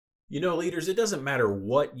Leaders, it doesn't matter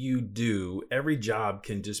what you do. Every job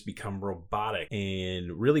can just become robotic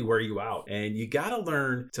and really wear you out. And you got to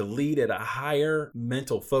learn to lead at a higher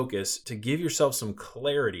mental focus to give yourself some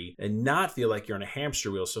clarity and not feel like you're on a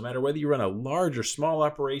hamster wheel. So no matter whether you run a large or small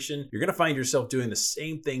operation, you're going to find yourself doing the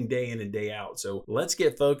same thing day in and day out. So let's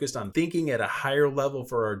get focused on thinking at a higher level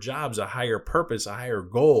for our jobs, a higher purpose, a higher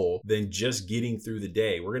goal than just getting through the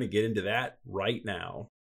day. We're going to get into that right now.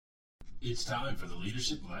 It's time for the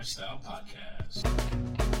Leadership Lifestyle Podcast.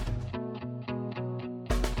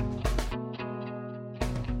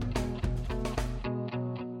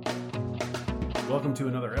 Welcome to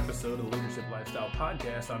another episode of the Leadership Lifestyle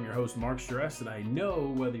Podcast. I'm your host, Mark Stress, and I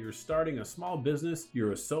know whether you're starting a small business,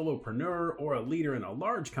 you're a solopreneur, or a leader in a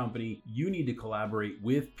large company, you need to collaborate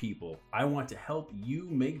with people. I want to help you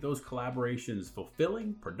make those collaborations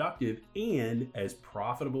fulfilling, productive, and as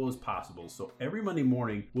profitable as possible. So every Monday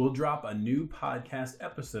morning, we'll drop a new podcast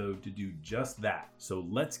episode to do just that. So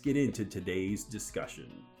let's get into today's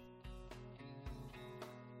discussion.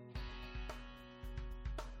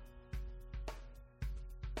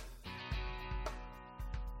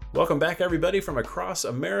 Welcome back, everybody, from across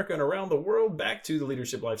America and around the world, back to the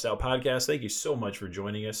Leadership Lifestyle Podcast. Thank you so much for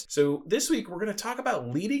joining us. So this week, we're going to talk about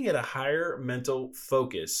leading at a higher mental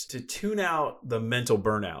focus to tune out the mental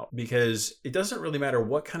burnout, because it doesn't really matter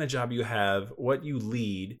what kind of job you have, what you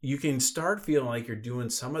lead, you can start feeling like you're doing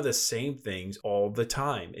some of the same things all the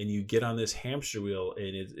time, and you get on this hamster wheel,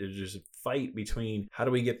 and it's just fight between how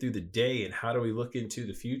do we get through the day and how do we look into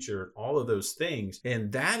the future and all of those things.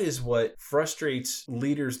 And that is what frustrates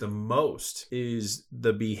leaders the most, is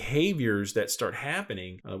the behaviors that start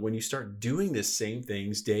happening when you start doing the same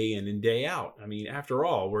things day in and day out. I mean, after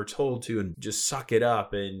all, we're told to just suck it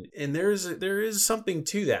up, and there is something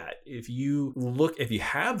to that. If you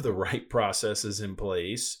have the right processes in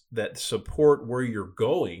place that support where you're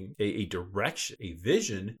going, a direction, a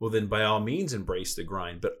vision, well then by all means embrace the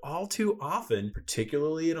grind. But all too often,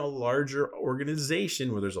 particularly in a larger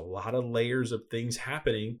organization where there's a lot of layers of things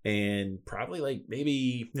happening, and probably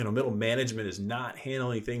maybe middle management is not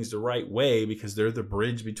handling things the right way because they're the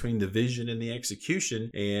bridge between the vision and the execution,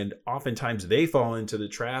 and oftentimes they fall into the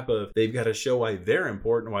trap of they've got to show why they're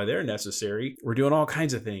important, why they're necessary. We're doing all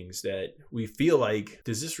kinds of things that we feel like,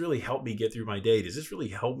 does this really help me get through my day? Does this really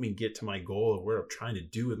help me get to my goal of where I'm trying to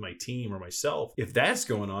do with my team or myself? If that's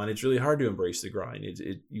going on, it's really hard to embrace the grind.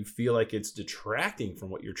 You feel like it's detracting from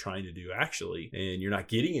what you're trying to do actually, and you're not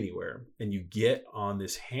getting anywhere, and you get on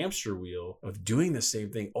this hamster wheel of doing the same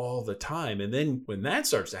thing all the time. And then when that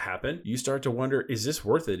starts to happen, you start to wonder, is this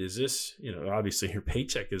worth it? Is this, obviously your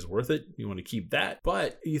paycheck is worth it. You want to keep that,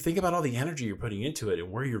 but you think about all the energy you're putting into it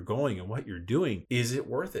and where you're going and what you're doing. Is it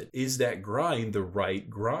worth it? Is that grind the right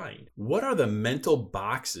grind? What are the mental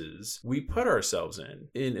boxes we put ourselves in?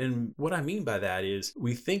 And what I mean by that is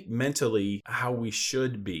we think mentally how we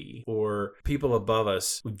should be, or people above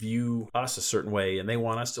us view us a certain way and they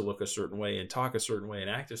want us to look a certain way and talk a certain way and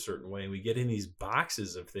act a certain way. And we get in these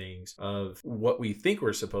boxes of things of what we think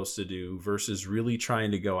we're supposed to do versus really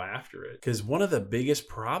trying to go after it. Because one of the biggest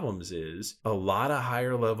problems is a lot of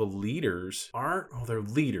higher level leaders they're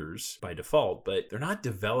leaders by default, but they're not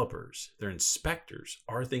developers. They're inspectors.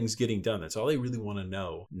 Are things getting done? That's all they really want to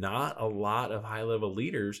know. Not a lot of high level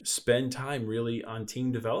leaders spend time really on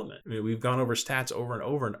team development. I mean, we've gone over stats over and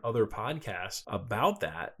over in other podcasts about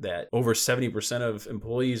that over 70% of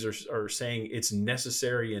employees are saying it's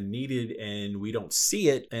necessary and needed and we don't see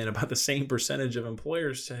it. And about the same percentage of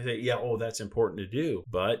employers say, yeah, that's important to do.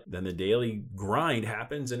 But then the daily grind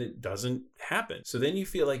happens and it doesn't happen. So then you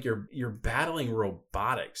feel like you're battling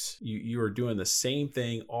robotics. You are doing the same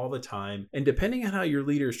thing all the time. And depending on how your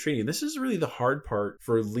leader is treating you, this is really the hard part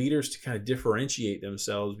for leaders to kind of differentiate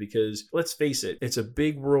themselves, because let's face it, it's a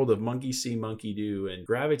big world of monkey see, monkey do, and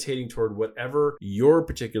gravitating toward whatever your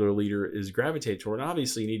particular leader is gravitating toward. And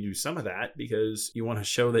obviously you need to do some of that because you want to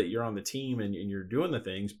show that you're on the team and you're doing the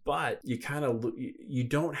things, but you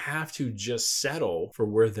don't have to just settle for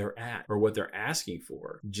where they're at or what they're asking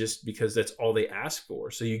for just because that's all they ask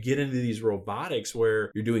for. So you get into these robotics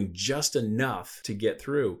where you're doing just enough to get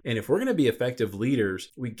through. And if we're going to be effective leaders,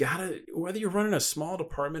 we gotta, whether you're running a small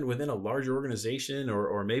department within a large organization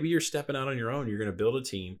or maybe you're stepping out on your own, you're going to build a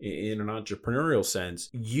team in an entrepreneurial sense,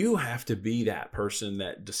 you have to be that person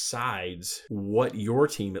that decides what your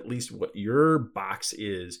team, at least what your box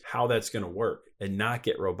is, how that's going to work. and not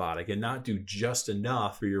get robotic and not do just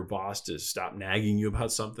enough for your boss to stop nagging you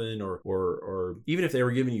about something, or even if they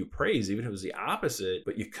were giving you praise, even if it was the opposite,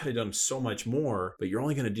 but you could have done so much more, but you're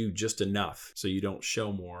only going to do just enough so you don't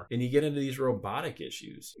show more. And you get into these robotic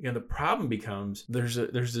issues. The problem becomes there's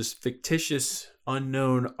this fictitious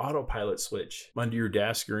unknown autopilot switch under your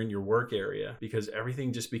desk or in your work area, because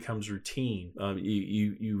everything just becomes routine.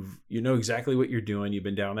 You know exactly what you're doing. You've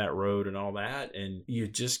been down that road and all that, and you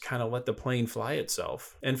just kind of let the plane fly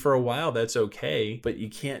itself. And for a while that's okay, but you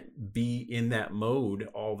can't be in that mode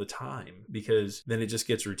all the time, because then it just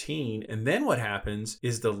gets routine. And then what happens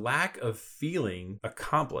is the lack of feeling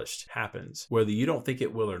accomplished happens, whether you don't think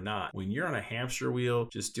it will or not. When you're on a hamster wheel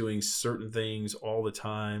just doing certain things all the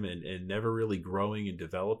time and never really growing and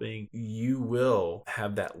developing, you will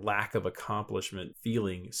have that lack of accomplishment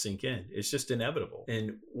feeling sink in. It's just inevitable.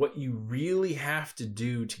 And what you really have to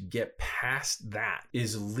do to get past that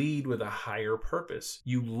is lead with a higher purpose.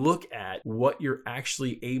 You look at what you're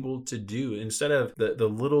actually able to do instead of the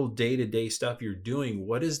little day-to-day stuff you're doing.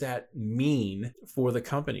 What does that mean for the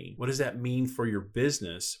company? What does that mean for your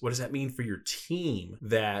business? What does that mean for your team?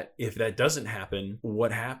 That if that doesn't happen,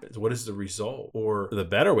 what happens? What is the result? Or the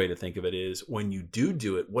better way to think of it is, when you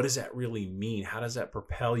do it, what does that really mean? How does that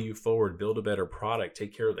propel you forward, build a better product,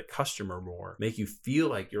 take care of the customer more, make you feel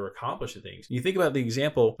like you're accomplishing things? You think about the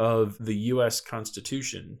example of the US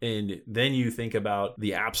Constitution, and then you think about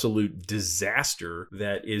the absolute disaster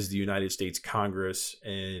that is the United States Congress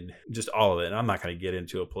and just all of it. And I'm not going to get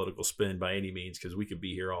into a political spin by any means, because we could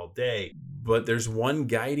be here all day, but there's one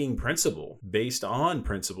guiding principle based on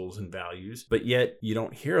principles and values, but yet you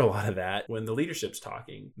don't hear a lot of that when the leadership's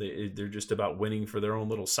talking. They're just about winning for their own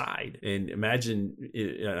little side. And imagine,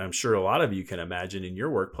 I'm sure a lot of you can imagine in your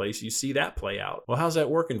workplace, you see that play out. Well, how's that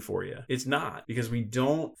working for you? It's not, because we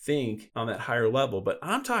don't think on that higher level. But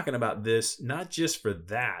I'm talking about this not just for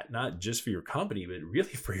that, not just for your company, but really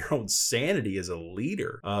for your own sanity as a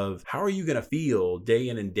leader, of how are you going to feel day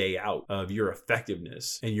in and day out of your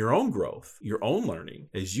effectiveness and your own growth, your own learning,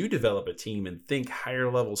 as you develop a team and think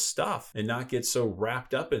higher level stuff and not get so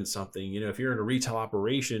wrapped up in something. If you're in a retail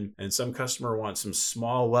operation and some customer wants some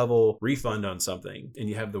small level refund on something, and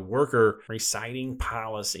you have the worker reciting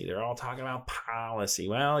policy, they're all talking about policy.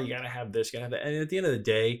 Well, you got to have this, you got to have that. And at the end of the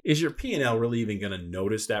day, is your P&L really even going to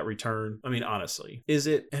notice that return? I mean, honestly, is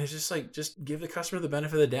it? And it's just like, just give the customer the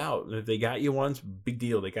benefit of the doubt. And if they got you once, big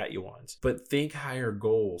deal, they got you once. But think higher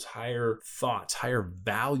goals, higher thoughts, higher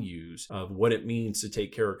values of what it means to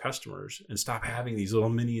take care of customers, and stop having these little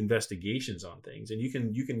mini investigations on things. And you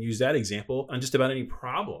can use that example on just about any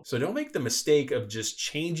problem. So don't make the mistake of just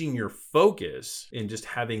changing your focus and just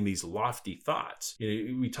having these lofty thoughts.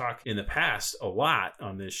 We talk in the past a lot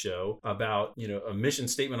on this show about, a mission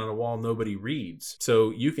statement on a wall nobody reads.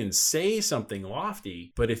 So you can say something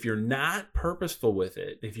lofty, but if you're not purposeful with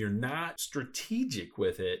it, if you're not strategic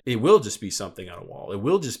with it, it will just be something on a wall. It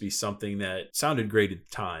will just be something that sounded great at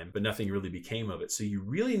the time, but nothing really became of it. So you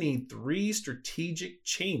really need 3 strategic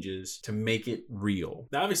changes to make it real.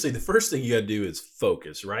 Now, obviously, the first thing you got to do is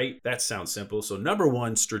focus, right? That sounds simple. So number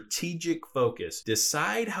 1, strategic focus.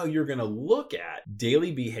 Decide how you're going to look at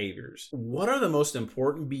daily behaviors. What are the most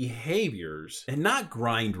important behaviors, and not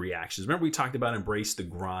grind reactions? Remember, we talked about embrace the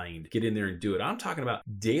grind, get in there and do it. I'm talking about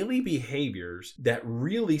daily behaviors that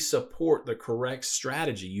really support the correct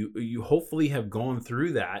strategy. You hopefully have gone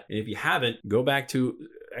through that. And if you haven't, go back to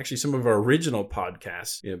actually some of our original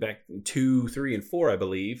podcasts, back 2, 3, and 4, I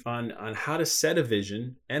believe, on how to set a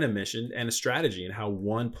vision and a mission and a strategy, and how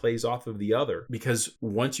one plays off of the other. Because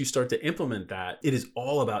once you start to implement that, it is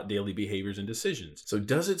all about daily behaviors and decisions. So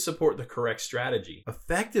does it support the correct strategy?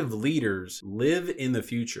 Effective leaders live in the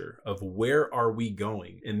future of where are we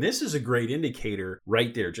going? And this is a great indicator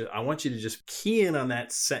right there. I want you to just key in on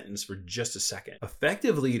that sentence for just a second.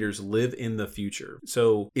 Effective leaders live in the future.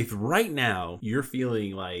 So if right now you're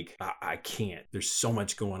feeling like, I can't, there's so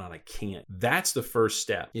much going on, I can't. That's the first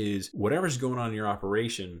step, is whatever's going on in your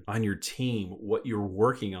operation, on your team, what you're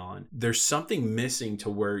working on, there's something missing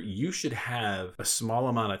to where you should have a small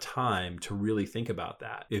amount of time to really think about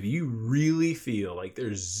that. If you really feel like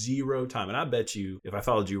there's zero time, and I bet you, if I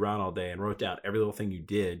followed you around all day and wrote down every little thing you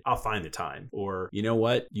did, I'll find the time. Or you know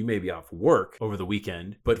what? You may be off work over the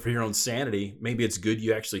weekend, but for your own sanity, maybe it's good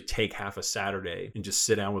you actually take half a Saturday and just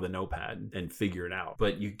sit down with a notepad and figure it out. But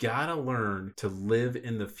but you gotta learn to live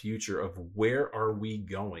in the future of where are we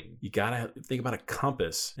going. You gotta think about a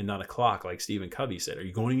compass and not a clock, like Stephen Covey said. Are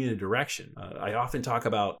you going in a direction? I often talk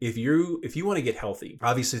about if you want to get healthy,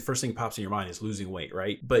 obviously the first thing that pops in your mind is losing weight,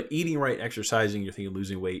 right? But eating right, exercising, you're thinking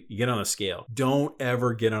losing weight, you get on a scale. Don't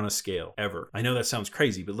ever get on a scale, ever. I know that sounds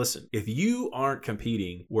crazy, but listen, if you aren't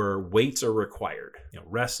competing where weights are required,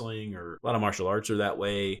 wrestling or a lot of martial arts are that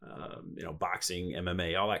way, boxing,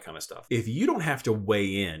 MMA, all that kind of stuff. If you don't have to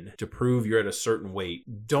weigh in to prove you're at a certain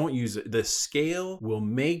weight, don't use it. The scale will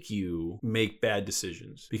make you make bad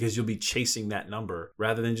decisions because you'll be chasing that number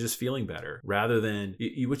rather than just feeling better. Rather than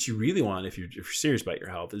what you really want, if you're serious about your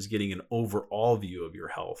health, is getting an overall view of your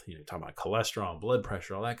health. Talking about cholesterol, blood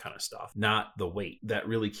pressure, all that kind of stuff, not the weight. That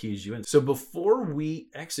really keys you in. So before we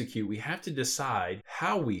execute, we have to decide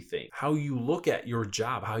how we think, how you look at your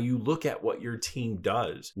job, how you look at what your team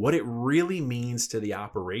does, what it really means to the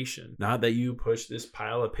operation. Not that you push this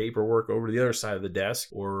pile of paperwork over to the other side of the desk,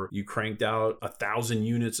 or you cranked out 1,000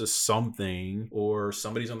 units of something, or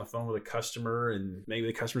somebody's on the phone with a customer and maybe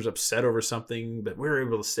the customer's upset over something, but we're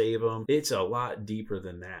able to save them. It's a lot deeper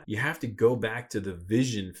than that. You have to go back to the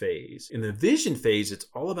vision phase. In the vision phase, it's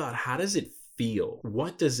all about how does it feel?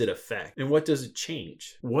 What does it affect? And what does it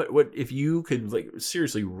change? What if you could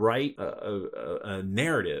seriously write a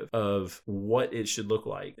narrative of what it should look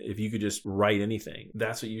like? If you could just write anything,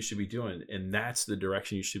 that's what you should be doing. And that's the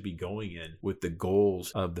direction you should be going in, with the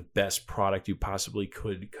goals of the best product you possibly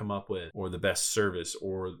could come up with, or the best service,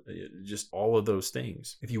 or just all of those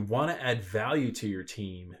things. If you want to add value to your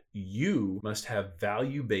team, you must have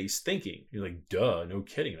value-based thinking. You're like, duh, no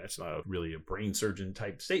kidding. That's not really a brain surgeon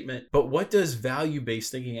type statement. But what does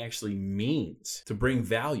value-based thinking actually means to bring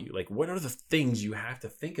value? Like, what are the things you have to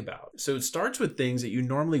think about? So it starts with things that you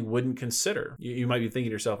normally wouldn't consider. You might be thinking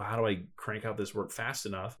to yourself, how do I crank out this work fast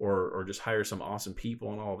enough, or just hire some awesome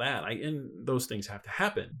people and all that? And those things have to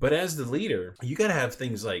happen. But as the leader, you got to have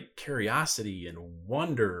things like curiosity and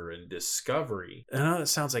wonder and discovery. And I know that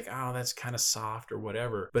sounds like, oh, that's kind of soft or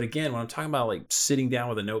whatever. But again, when I'm talking about like sitting down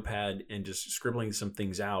with a notepad and just scribbling some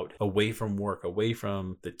things out away from work, away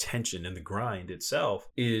from the tension and the grind itself,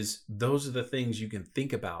 is those are the things you can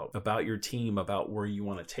think about your team, about where you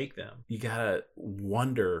want to take them. You gotta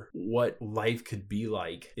wonder what life could be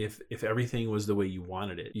like if everything was the way you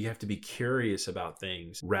wanted it. You have to be curious about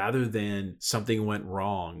things rather than something went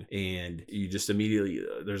wrong and you just immediately,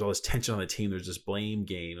 there's all this tension on the team, there's this blame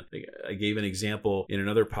game. I gave an example in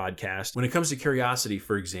another podcast. When it comes to curiosity,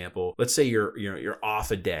 for example, let's say you're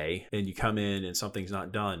off a day and you come in and something's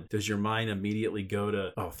not done. Does your mind immediately go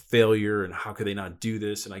to, oh, failure, and how could they not do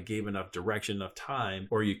this, and I gave enough direction, enough time?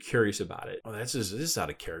 Or are you curious about it? Oh, this is out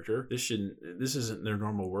of character. This isn't their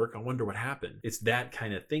normal work. I wonder what happened. It's that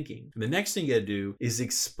kind of thinking. And the next thing you gotta do is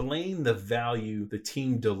explain the value the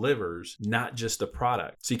team delivers, not just the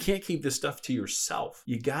product. So you can't keep this stuff to yourself.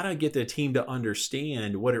 You gotta get the team to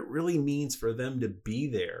understand what it really means for them to be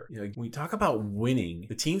there. When we talk about winning,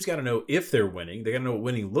 the team's got to know if they're winning. They got to know what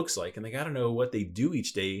winning looks like, and they got to know what they do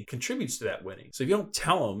each day contributes to that winning. So if you don't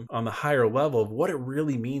tell them on the higher level of what it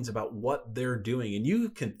really means about what they're doing, and you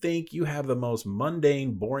can think you have the most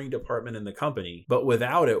mundane, boring department in the company, but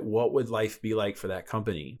without it, what would life be like for that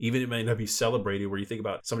company? Even it might not be celebrated, where you think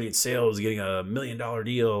about somebody in sales getting $1 million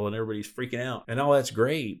deal and everybody's freaking out, and all that's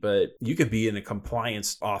great, but you could be in a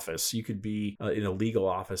compliance office, you could be in a legal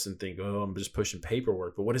office and think, oh, I'm just pushing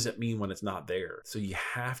paperwork, but what does it mean when it's not there? So you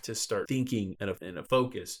have to start thinking in a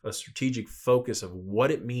focus, a strategic focus of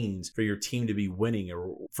what it means for your team to be winning,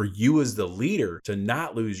 or for you as the leader to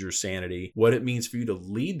not lose your sanity, what it means for you to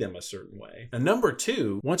lead them a certain way. And number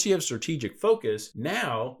two, once you have strategic focus,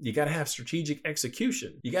 now you got to have strategic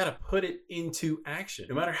execution. You got to put it into action.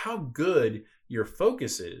 No matter how good your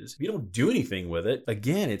focus is, if you don't do anything with it,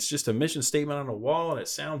 again, it's just a mission statement on a wall and it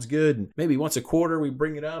sounds good. And maybe once a quarter we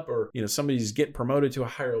bring it up, or somebody's getting promoted to a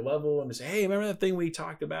higher level and say, hey, remember that thing we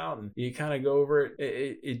talked about? And you kind of go over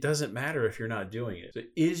it. It doesn't matter if you're not doing it. So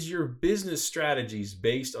is your business strategies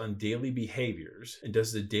based on daily behaviors? And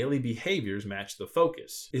does the daily behaviors match the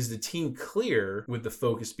focus? Is the team clear with the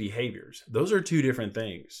focused behaviors? Those are two different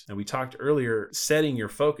things. And we talked earlier, setting your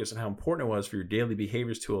focus and how important it was for your daily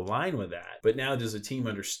behaviors to align with that. But now, does the team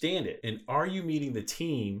understand it? And are you meeting the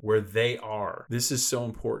team where they are? This is so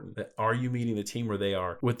important. That are you meeting the team where they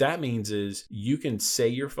are? What that means is you can say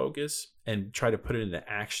your focus and try to put it into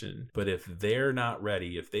action. But if they're not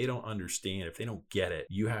ready, if they don't understand, if they don't get it,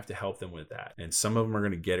 you have to help them with that. And some of them are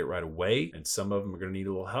going to get it right away, and some of them are going to need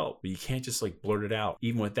a little help. But you can't just like blurt it out.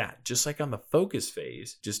 Even with that, just like on the focus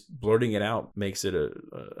phase, just blurting it out makes it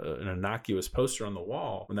an innocuous poster on the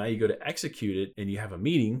wall. Well, now you go to execute it, and you have a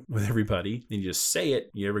meeting with everybody, and you just say it.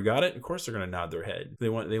 You ever got it? Of course they're going to nod their head. They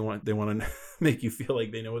want to make you feel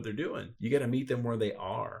like they know what they're doing. You got to meet them where they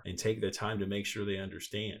are and take the time to make sure they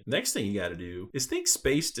understand. Next thing you got to do is think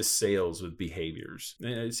space to sales with behaviors.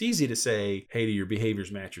 And it's easy to say, hey, do your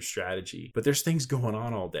behaviors match your strategy? But there's things going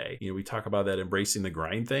on all day. We talk about that embracing the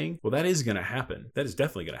grind thing. Well, that is going to happen. That is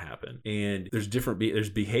definitely going to happen. And there's there's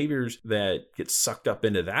behaviors that get sucked up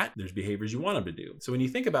into that. There's behaviors you want them to do. So when you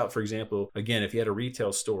think about, for example, again, if you had a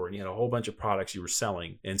retail store and you had a whole bunch of products you were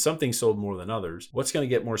selling and something sold more than others, what's going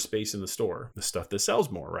to get more space in the store? The stuff that sells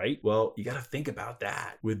more, right? Well, you got to think about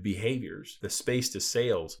that with behaviors, the space to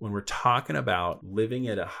sales. When we're talking about living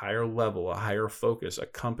at a higher level, a higher focus, a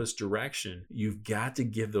compass direction, you've got to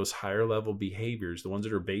give those higher level behaviors, the ones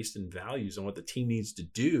that are based in values and what the team needs to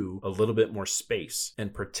do, a little bit more space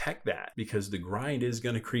and protect that, because the grind is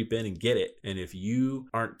going to creep in and get it. And if you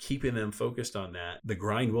aren't keeping them focused on that, the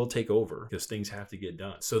grind will take over because things have to get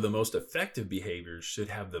done. So the most effective behaviors should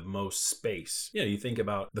have the most space. You think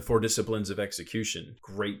about the 4 Disciplines of Execution,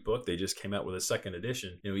 great book. They just came out with a second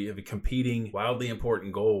edition. You have competing wildly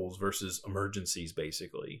important goals versus emergencies,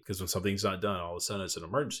 basically, because when something's not done, all of a sudden it's an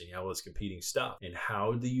emergency. Well, it's competing stuff. And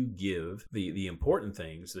how do you give the important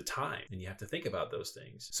things the time? And you have to think about those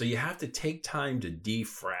things. So you have to take time to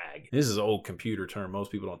defrag. This is an old computer term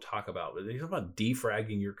most people don't talk about, but they talk about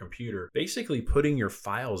defragging your computer, basically putting your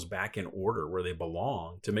files back in order where they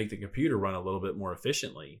belong to make the computer run a little bit more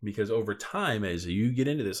efficiently. Because over time, as you get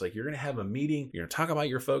into this, like you're going to have a meeting, you're going to talk about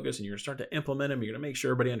your focus, and you're going to start to implement them. You're going to make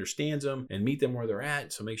sure everybody understands them and meet them where they're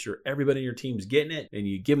at. So make sure everybody in your team's getting it, and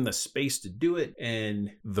you give them the space to do it,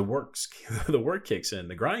 and the work kicks in,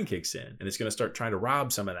 the grind kicks in, and it's going to start trying to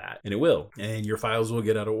rob some of that, and it will. And your files will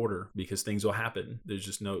get out of order because things will happen.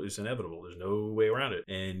 It's inevitable. There's no way around it.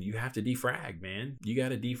 And you have to defrag, man. You got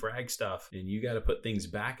to defrag stuff, and you got to put things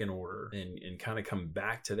back in order and kind of come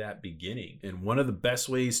back to that beginning. And one of the best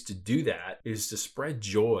ways to do that is to spread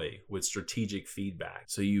joy with strategic feedback.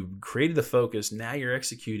 So you created the focus. Now you're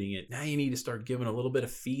executing it. Now you need to start giving a little bit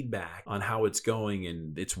of feedback on how it's going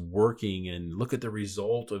and it's working, and look at the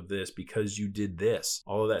result of this because you did this.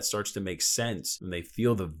 All of that starts to make sense, and they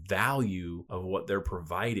feel the value of what they're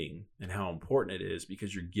providing and how important it is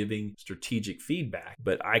because you're giving strategic feedback.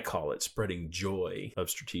 But I call it spreading joy of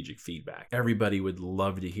strategic feedback. Everybody would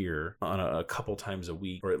love to hear on a couple times a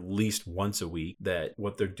week, or at least once a week, that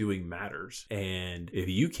what they're doing matters. And if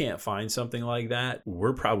you can't find something like that,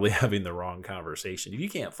 we're probably having the wrong conversation. If you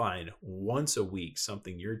can't find once a week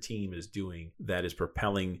something your team is doing that is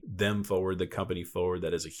propelling them forward, the company forward,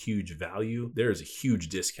 that is a huge value, there is a huge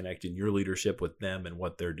disconnect in your leadership with them and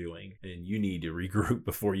what they're doing. And you need to regroup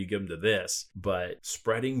before you give them to this. But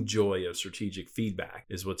spreading joy of strategic feedback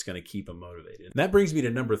is what's going to keep them motivated. And that brings me to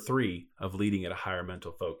number 3 of leading at a higher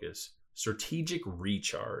mental focus: strategic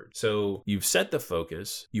recharge. So you've set the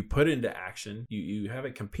focus, you put it into action, you have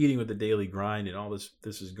it competing with the daily grind and all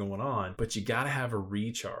this is going on, but you got to have a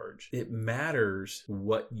recharge. It matters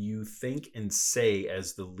what you think and say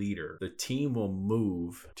as the leader. The team will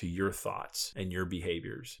move to your thoughts and your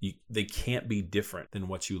behaviors. They can't be different than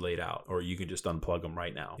what you laid out, or you can just unplug them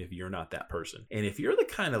right now if you're not that person. And if you're the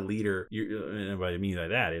kind of leader, and what I mean by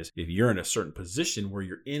that is if you're in a certain position where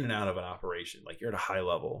you're in and out of an operation, like you're at a high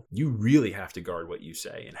level, you really have to guard what you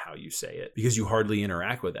say and how you say it because you hardly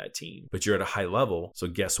interact with that team, but you're at a high level. So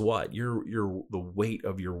guess what? The weight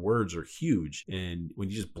of your words are huge. And when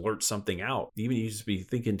you just blurt something out, even you just be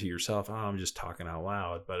thinking to yourself, oh, I'm just talking out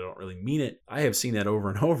loud, but I don't really mean it. I have seen that over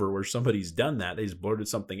and over where somebody's done that. They just blurted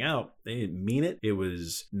something out. They didn't mean it. It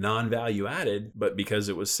was non-value added, but because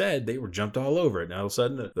it was said, they were jumped all over it. And all of a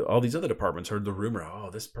sudden, all these other departments heard the rumor, oh,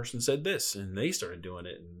 this person said this, and they started doing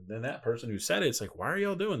it. And then that person who said it's like, why are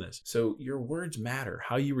y'all doing this? So your words matter.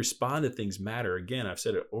 How you respond to things matter. Again, I've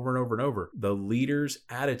said it over and over and over. The leader's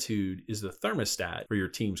attitude is the thermostat for your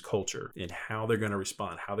team's culture and how they're going to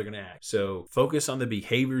respond, how they're going to act. So focus on the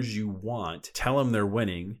behaviors you want. Tell them they're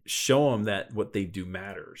winning. Show them that what they do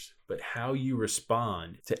matters. but how you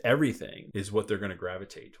respond to everything is what they're going to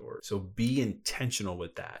gravitate toward. So be intentional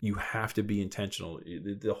with that. You have to be intentional.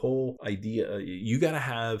 The whole idea, you got to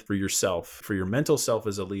have for yourself, for your mental self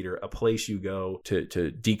as a leader, a place you go to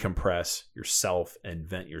decompress yourself and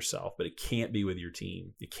vent yourself, but it can't be with your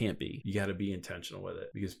team. It can't be. You got to be intentional with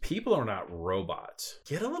it because people are not robots.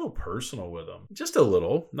 Get a little personal with them, just a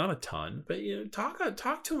little, not a ton, but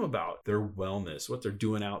talk to them about their wellness, what they're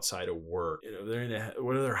doing outside of work.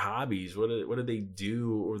 What are their hobbies? What do they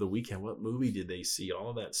do over the weekend? What movie did they see?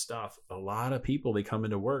 All of that stuff. A lot of people, they come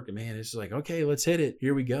into work and man, it's just like, okay, let's hit it.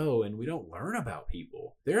 Here we go. And we don't learn about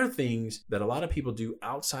people. There are things that a lot of people do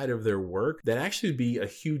outside of their work that actually be a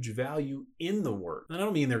huge value in the work. And I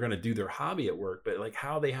don't mean they're going to do their hobby at work, but like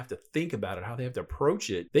how they have to think about it, how they have to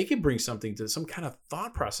approach it. They can bring something to some kind of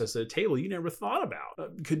thought process at a table you never thought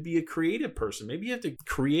about. Could be a creative person. Maybe you have to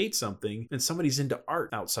create something and somebody's into art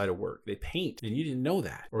outside of work. They paint and you didn't know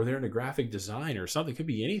that. Or they're into graphic design or something. It could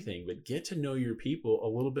be anything, but get to know your people a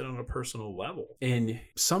little bit on a personal level. And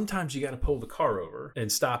sometimes you got to pull the car over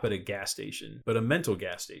and stop at a gas station, but a mental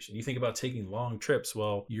gas station. You think about taking long trips.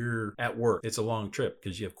 Well, you're at work. It's a long trip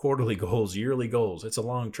because you have quarterly goals, yearly goals. It's a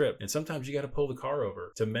long trip. And sometimes you got to pull the car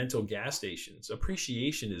over to mental gas stations.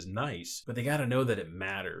 Appreciation is nice, but they got to know that it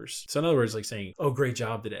matters. So in other words, like saying, oh, great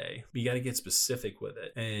job today. You got to get specific with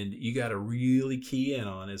it. And you got to really key in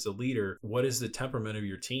on, as a leader, what is the temperament of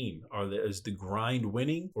your team? Is the grind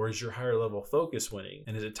winning or is your higher level focus winning?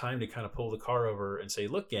 And is it time to kind of pull the car over and say,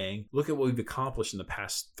 look, gang, look at what we've accomplished in the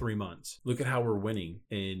past 3 months. Look at how we're winning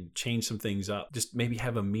and change some things up. Just maybe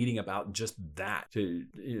have a meeting about just that.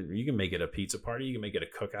 You can make it a pizza party. You can make it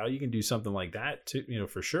a cookout. You can do something like that too,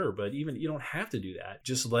 for sure. But even you don't have to do that.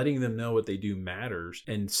 Just letting them know what they do matters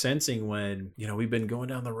and sensing when, we've been going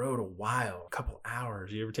down the road a while, a couple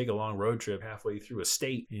hours. You ever take a long road trip halfway through a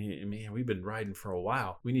state? Man, we've been riding for a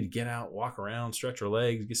while. We need to get out, walk around, stretch our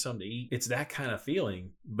legs, get something to eat. It's that kind of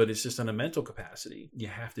feeling, but it's just on a mental capacity. You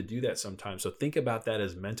have to do that sometimes. So think about that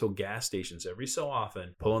as mental gas stations every so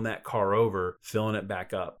often, pulling that car over, filling it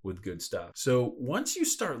back up with good stuff. So once you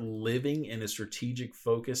start living in a strategic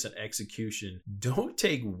focus and execution, don't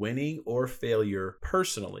take winning or failure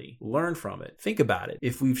personally. Learn from it. Think about it.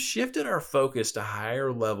 If we've shifted our focus to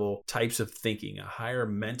higher level types of thinking, a higher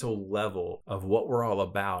mental level of what we're all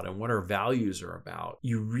about and what our values are about,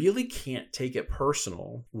 you really can't take it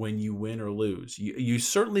personal when you win or lose. You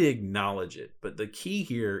certainly acknowledge it, but the key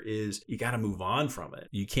here is you got to move on from it.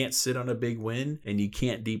 You can't sit on a big win and you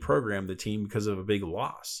can't deprogram the team because of a big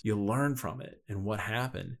loss. You learn from it and what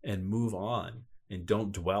happened and move on. And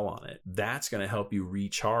don't dwell on it. That's going to help you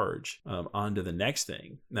recharge onto the next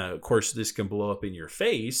thing. Now, of course, this can blow up in your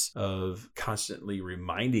face of constantly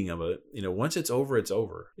reminding of it. Once it's over, it's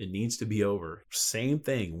over. It needs to be over. Same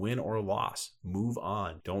thing, win or loss. Move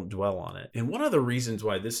on. Don't dwell on it. And one of the reasons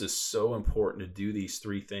why this is so important to do these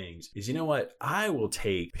 3 things is, I will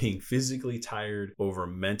take being physically tired over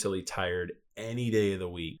mentally tired any day of the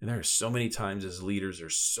week. And there are so many times as leaders,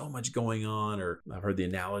 there's so much going on, or I've heard the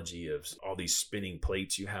analogy of all these spinning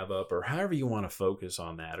plates you have up, or however you want to focus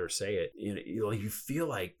on that or say it. You feel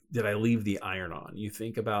like, did I leave the iron on? You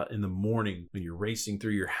think about in the morning when you're racing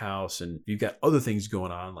through your house and you've got other things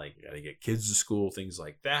going on, like you got to get kids to school, things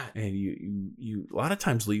like that. And you a lot of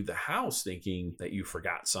times leave the house thinking that you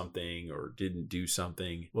forgot something or didn't do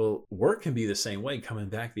something. Well, work can be the same way, coming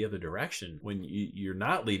back the other direction when you're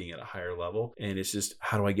not leading at a higher level. And it's just,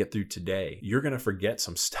 how do I get through today? You're going to forget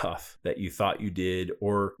some stuff that you thought you did,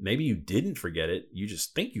 or maybe you didn't forget it. You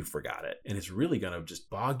just think you forgot it. And it's really going to just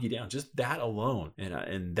bog you down, just that alone.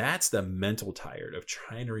 And that's the mental tired of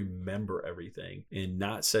trying to remember everything and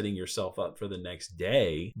not setting yourself up for the next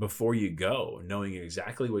day before you go, knowing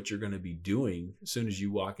exactly what you're going to be doing as soon as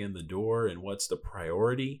you walk in the door and what's the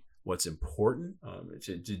priority. What's important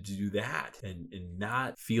to do that and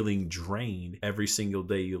not feeling drained every single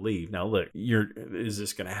day you leave. Now, look, is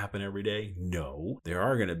this going to happen every day? No, there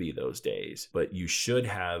are going to be those days, but you should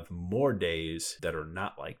have more days that are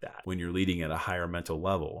not like that. When you're leading at a higher mental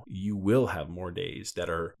level, you will have more days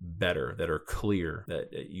that are better, that are clear,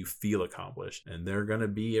 that you feel accomplished. And they're going to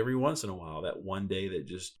be every once in a while, that one day that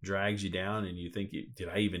just drags you down and you think, did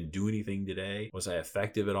I even do anything today? Was I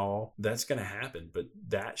effective at all? That's going to happen, but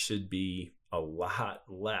that should be a lot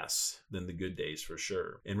less than the good days for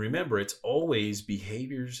sure. And remember, it's always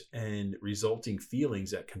behaviors and resulting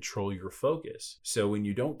feelings that control your focus. So when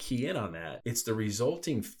you don't key in on that, it's the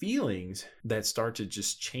resulting feelings that start to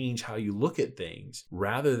just change how you look at things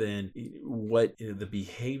rather than what the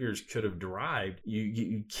behaviors could have derived.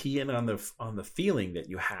 You key in on the feeling that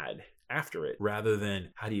you had after it, rather than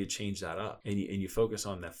how do you change that up? And you focus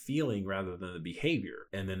on the feeling rather than the behavior.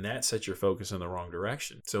 And then that sets your focus in the wrong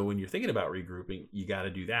direction. So when you're thinking about regrouping, you got to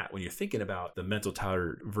do that. When you're thinking about the mental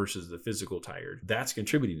tired versus the physical tired, that's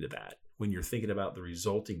contributing to that. When you're thinking about the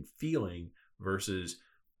resulting feeling versus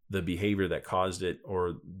the behavior that caused it,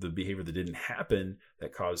 or the behavior that didn't happen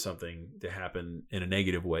that caused something to happen in a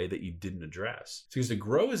negative way that you didn't address. So because to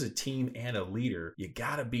grow as a team and a leader, you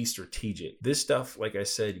got to be strategic. This stuff, like I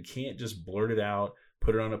said, you can't just blurt it out,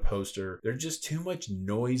 put it on a poster. There's just too much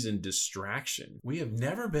noise and distraction. We have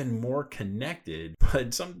never been more connected,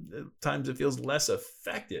 but sometimes it feels less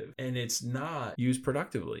effective and it's not used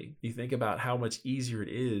productively. You think about how much easier it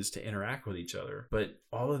is to interact with each other, but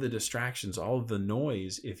all of the distractions, all of the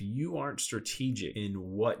noise, if you aren't strategic in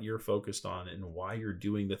what you're focused on and why you're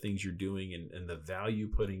doing the things you're doing and the value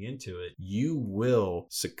putting into it, you will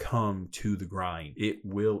succumb to the grind. It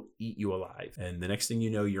will eat you alive. And the next thing you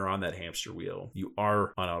know, you're on that hamster wheel. You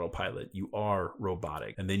are on autopilot. You are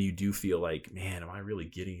robotic. And then you do feel like, man, am I really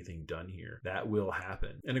getting anything done here? That will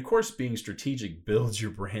happen. And of course, being strategic builds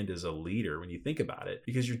your brand as a leader when you think about it,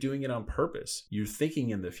 because you're doing it on purpose. You're thinking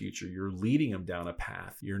in the future. You're leading them down a path.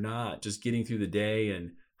 You're not just getting through the day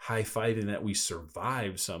and high-fiving that we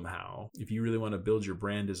survive somehow. If you really want to build your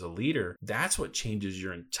brand as a leader, that's what changes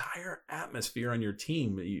your entire atmosphere on your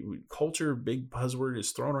team. Culture, big buzzword, is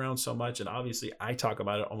thrown around so much, and obviously I talk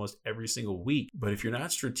about it almost every single week. But if you're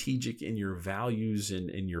not strategic in your values and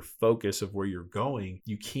in your focus of where you're going,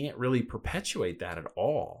 you can't really perpetuate that at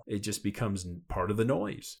all. It just becomes part of the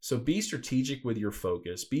noise. So be strategic with your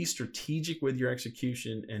focus, be strategic with your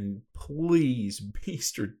execution, and please be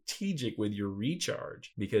strategic with your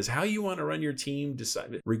recharge. Because how you want to run your team,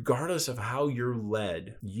 regardless of how you're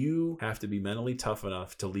led, you have to be mentally tough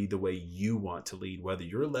enough to lead the way you want to lead, whether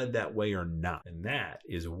you're led that way or not. And that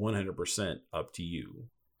is 100% up to you.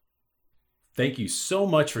 Thank you so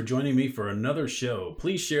much for joining me for another show.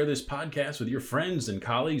 Please share this podcast with your friends and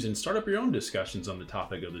colleagues and start up your own discussions on the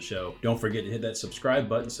topic of the show. Don't forget to hit that subscribe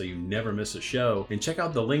button so you never miss a show. And check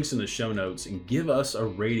out the links in the show notes and give us a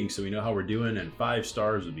rating so we know how we're doing, and 5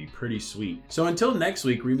 stars would be pretty sweet. So until next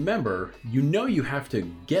week, remember, you have to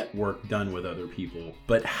get work done with other people,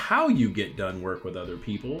 but how you get done work with other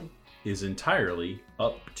people is entirely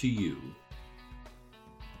up to you.